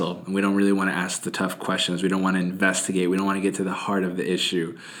wrestle, and we don't really want to ask the tough questions. We don't want to investigate. We don't want to get to the heart of the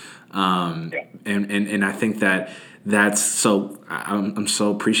issue. And I think that's so. I'm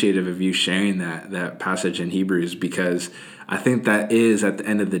so appreciative of you sharing that passage in Hebrews, because I think that is, at the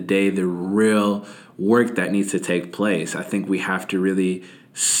end of the day, the real work that needs to take place. I think we have to really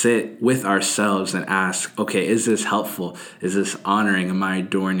sit with ourselves and ask, okay, is this helpful? Is this honoring? Am I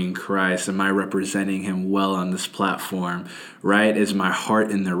adorning Christ? Am I representing him well on this platform, right? Is my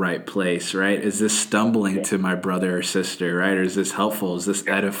heart in the right place, right? Is this stumbling to my brother or sister, right? Or is this helpful? Is this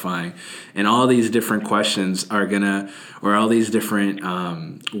edifying? And all these different questions or all these different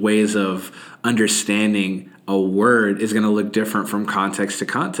ways of understanding a word is going to look different from context to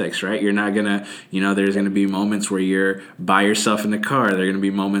context, right? You're not going to, there's going to be moments where you're by yourself in the car. There are going to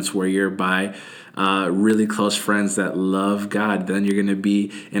be moments where you're by really close friends that love God. Then you're going to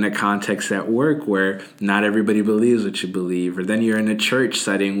be in a context at work where not everybody believes what you believe. Or then you're in a church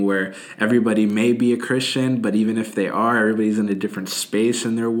setting where everybody may be a Christian, but even if they are, everybody's in a different space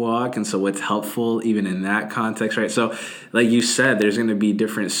in their walk. And so what's helpful even in that context, right? So like you said, there's going to be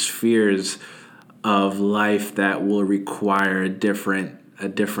different spheres of life that will require a different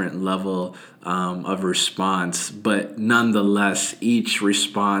level of response, but nonetheless, each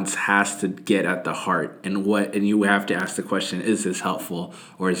response has to get at the heart and you have to ask the question: is this helpful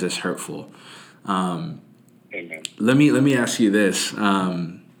or is this hurtful? Amen. Let me ask you this: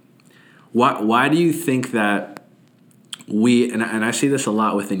 why do you think that we and I see this a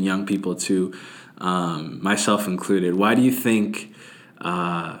lot within young people too, myself included? Why do you think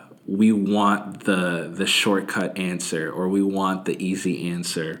we want the shortcut answer, or we want the easy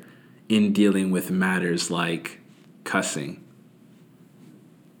answer in dealing with matters like cussing?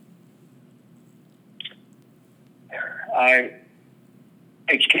 I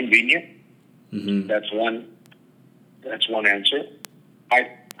It's convenient. Mm-hmm. That's one answer. I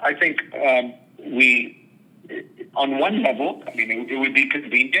think we, on one level, I mean, it would be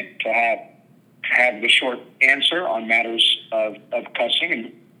convenient to have the short answer on matters of cussing,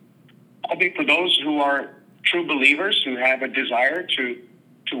 and I'll be for those who are true believers who have a desire to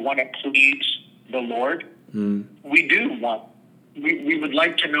want to please the Lord. We would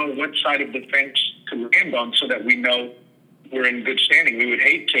like to know what side of the fence to land on so that we know we're in good standing. We would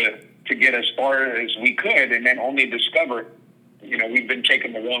hate to get as far as we could and then only discover, we've been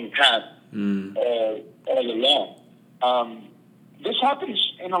taking the wrong path all along. This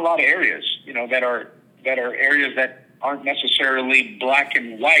happens in a lot of areas, that are areas that aren't necessarily black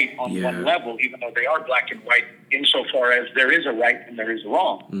and white on one level, even though they are black and white insofar as there is a right and there is a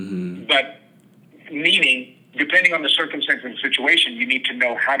wrong. Mm-hmm. But meaning, depending on the circumstance and situation, you need to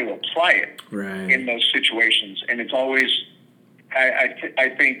know how to apply it in those situations. And it's always,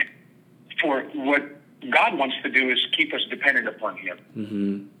 I think, for what God wants to do is keep us dependent upon Him.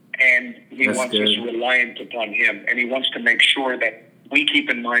 Mm-hmm. And He wants us reliant upon Him. And He wants to make sure that we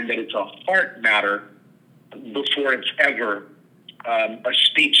keep in mind that it's a heart matter before it's ever a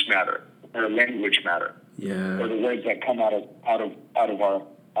speech matter or a language matter, or the words that come out of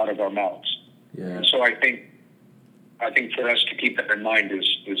our mouths. Yeah. So I think for us to keep that in mind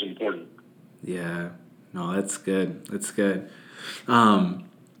is important. Yeah. No, that's good. That's good. One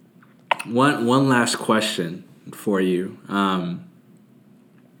last question for you.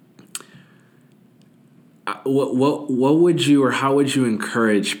 What would you, or how would you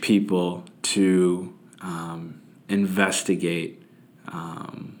encourage people to investigate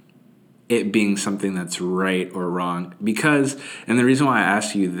it being something that's right or wrong? Because, and the reason why I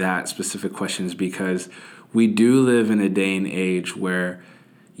ask you that specific question is because we do live in a day and age where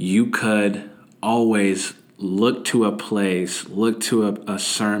you could always look to a place, look to a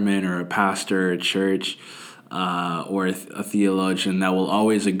sermon or a pastor or a church or a theologian that will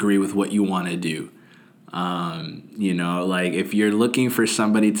always agree with what you want to do. Like if you're looking for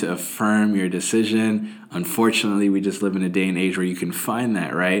somebody to affirm your decision, unfortunately, we just live in a day and age where you can find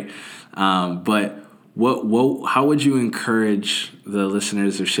that, right? But how would you encourage the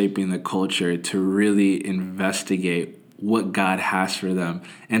listeners of Shaping the Culture to really investigate what God has for them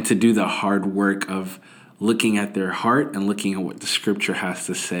and to do the hard work of looking at their heart and looking at what the Scripture has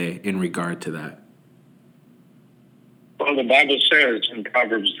to say in regard to that? Well, the Bible says in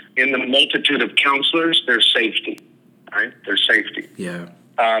Proverbs, in the multitude of counselors, there's safety, right? There's safety. Yeah.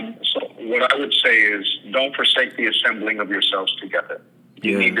 So what I would say is don't forsake the assembling of yourselves together.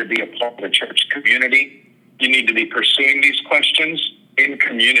 You need to be a part of the church community. You need to be pursuing these questions in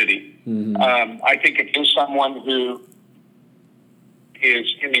community. Mm-hmm. I think if you're someone who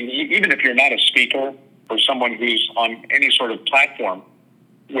is, even if you're not a speaker or someone who's on any sort of platform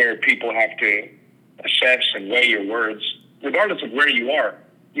where people have to assess and weigh your words, regardless of where you are,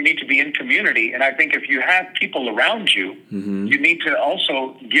 you need to be in community. And I think if you have people around you, mm-hmm. you need to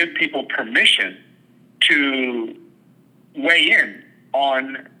also give people permission to weigh in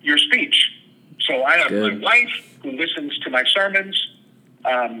on your speech. So I have my wife who listens to my sermons,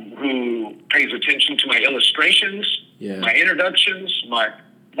 who pays attention to my illustrations, my introductions,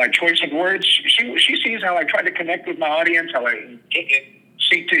 my choice of words. She sees how I try to connect with my audience, how I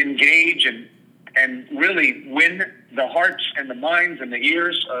seek to engage and really win the hearts and the minds and the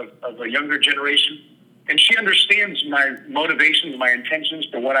ears of a younger generation. And she understands my motivations, my intentions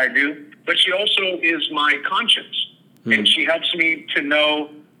for what I do, but she also is my conscience. Mm. And she helps me to know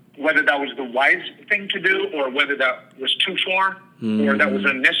whether that was the wise thing to do or whether that was too far or that was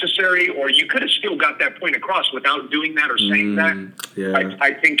unnecessary, or you could have still got that point across without doing that or saying that. Yeah.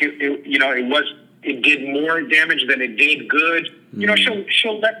 I think it did more damage than it did good.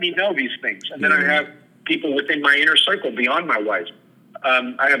 She'll let me know these things. And then I have people within my inner circle beyond my wife.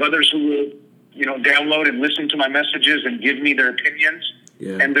 I have others who will, download and listen to my messages and give me their opinions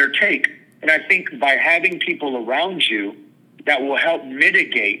and their take. And I think by having people around you, that will help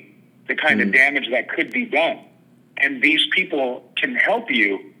mitigate the kind of damage that could be done. And these people can help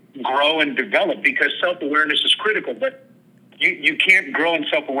you grow and develop, because self-awareness is critical, but you can't grow in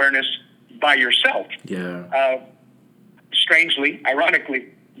self-awareness by yourself. Yeah. Strangely, ironically,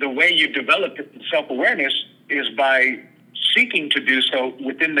 the way you develop self-awareness is by seeking to do so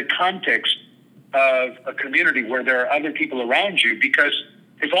within the context of a community where there are other people around you, because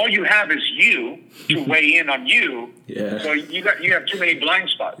if all you have is you to weigh in on you, so you have too many blind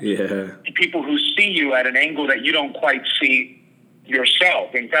spots. Yeah. People who see you at an angle that you don't quite see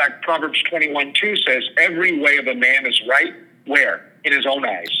yourself. In fact, Proverbs 21:2 says, every way of a man is right, where? In his own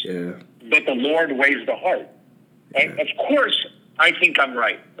eyes. Yeah. But the Lord weighs the heart. Right? Of course, I think I'm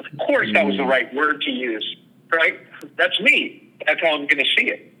right. Of course, that was the right word to use, right? That's me. That's how I'm going to see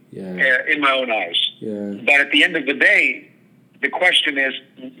it in my own eyes. Yeah. But at the end of the day, the question is,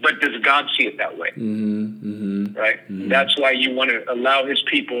 but does God see it that way? Right? Mm-hmm. That's why you want to allow his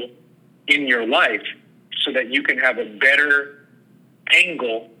people in your life so that you can have a better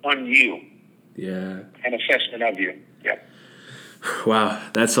angle on you. Yeah. An assessment of you. Yeah. Wow,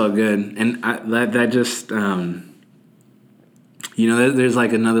 that's all good. And that just, there's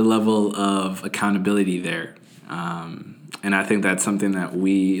like another level of accountability there. And I think that's something that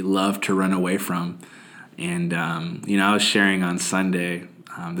we love to run away from. And, I was sharing on Sunday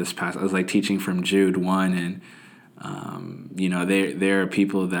I was like teaching from Jude 1, and, there are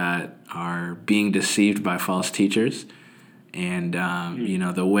people that are being deceived by false teachers. And,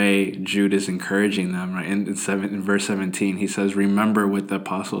 the way Jude is encouraging them, right, in verse 17, he says, remember what the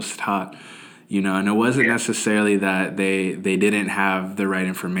apostles taught, and it wasn't necessarily that they didn't have the right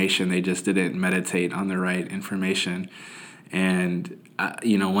information. They just didn't meditate on the right information. And,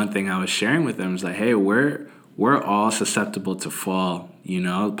 one thing I was sharing with them is like, hey, we're all susceptible to fall.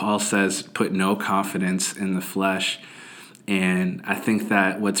 Paul says, put no confidence in the flesh. And I think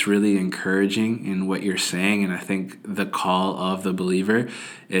that what's really encouraging in what you're saying, and I think the call of the believer,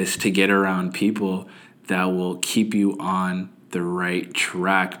 is to get around people that will keep you on the right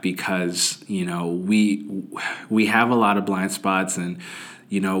track, because we have a lot of blind spots, and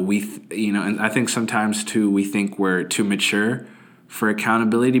and I think sometimes too we think we're too mature for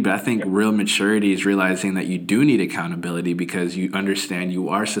accountability, but I think real maturity is realizing that you do need accountability because you understand you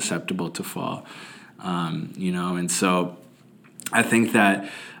are susceptible to fall, and so I think that,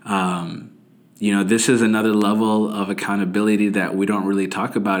 this is another level of accountability that we don't really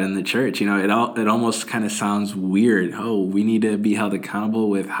talk about in the church. It almost kind of sounds weird. Oh, we need to be held accountable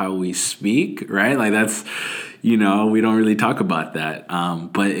with how we speak, right? Like that's, we don't really talk about that.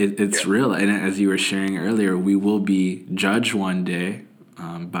 But it's real. And as you were sharing earlier, we will be judged one day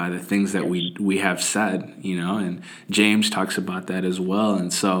by the things that we have said, and James talks about that as well.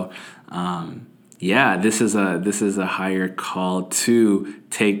 And so, this is a higher call to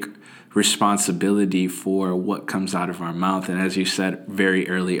take responsibility for what comes out of our mouth. And as you said very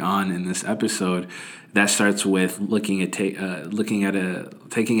early on in this episode, that starts with taking a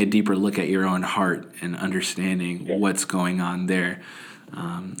deeper look at your own heart and understanding what's going on there.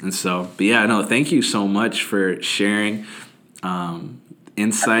 Thank you so much for sharing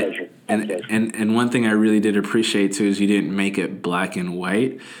insight. And one thing I really did appreciate too is you didn't make it black and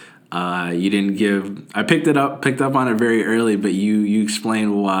white. You didn't give. I picked up on it very early, but you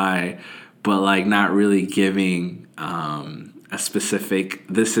explained why, but like not really giving a specific.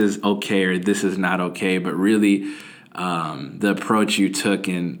 This is okay or this is not okay, but really the approach you took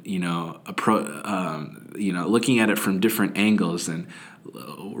in looking at it from different angles, and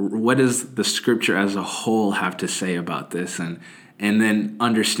what does the scripture as a whole have to say about this, and then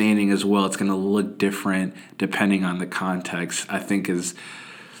understanding as well it's going to look different depending on the context. I think it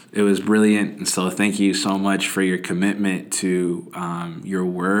was brilliant, and so thank you so much for your commitment to your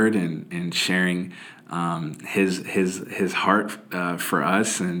word and sharing his heart for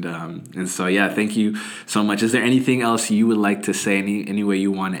us, and so thank you so much. Is there anything else you would like to say? Any way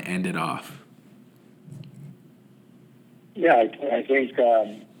you want to end it off? Yeah, I think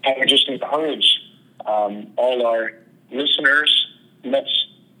I would just encourage all our listeners. Let's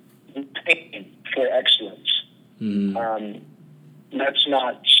aim for excellence. Mm. Let's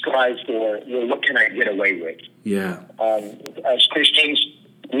not strive for, what can I get away with? Yeah. As Christians,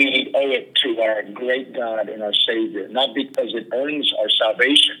 we owe it to our great God and our Savior, not because it earns our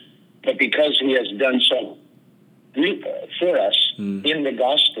salvation, but because he has done so for us in the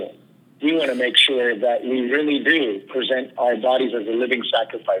gospel. We want to make sure that we really do present our bodies as a living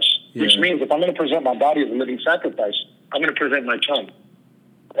sacrifice, which means if I'm going to present my body as a living sacrifice, I'm going to present my tongue,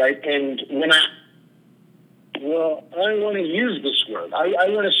 right? And when I want to use this word. I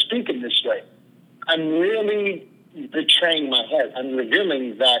want to speak in this way. I'm really betraying my heart. I'm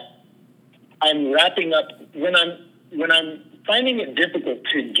revealing that I'm wrapping up when I'm finding it difficult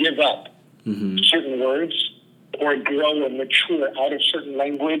to give up certain words or grow and mature out of certain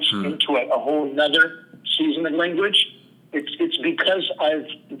language into a whole nother season of language. It's because I've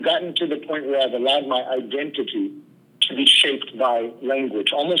gotten to the point where I've allowed my identity to be shaped by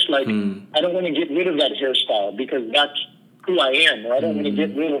language, almost like I don't want to get rid of that hairstyle because that's who I am, or I don't want to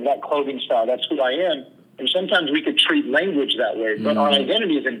get rid of that clothing style, that's who I am. And sometimes we could treat language that way, but our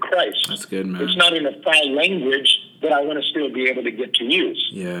identity is in Christ. That's good, man. It's not in a foul language that I want to still be able to get to use.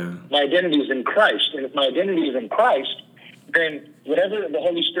 Yeah. My identity is in Christ, and if my identity is in Christ, then whatever the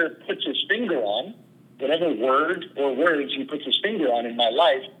Holy Spirit puts his finger on, whatever word or words he puts his finger on in my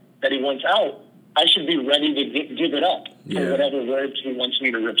life that he wants out, I should be ready to give it up for whatever words he wants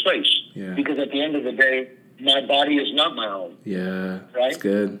me to replace. Yeah. Because at the end of the day, my body is not my own. Yeah, right. That's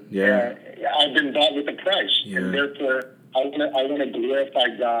good. Yeah, I've been bought with a price, and therefore I want to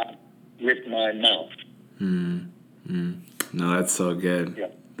glorify God with my mouth. No, that's so good. Yeah.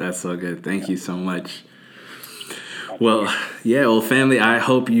 That's so good. Thank you so much. Well, family, I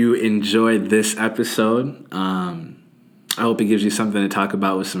hope you enjoyed this episode. I hope it gives you something to talk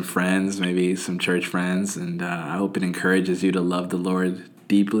about with some friends, maybe some church friends, and I hope it encourages you to love the Lord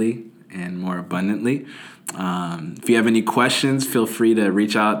deeply and more abundantly. If you have any questions, feel free to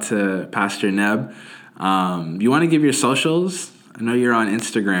reach out to Pastor Neb. You want to give your socials? I know you're on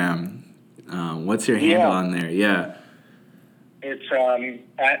Instagram. What's your handle on there? Yeah. It's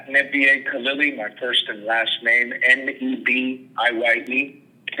at Nebiye Khalili, my first and last name,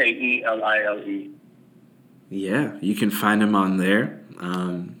 NEBIYEKELILE. Yeah, you can find him on there.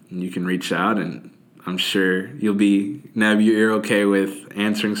 You can reach out, and I'm sure Neb, you're okay with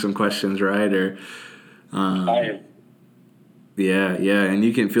answering some questions, right? Or, I am. Yeah, and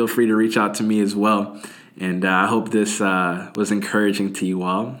you can feel free to reach out to me as well. And I hope this was encouraging to you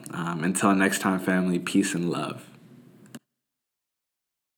all. Until next time, family, peace and love.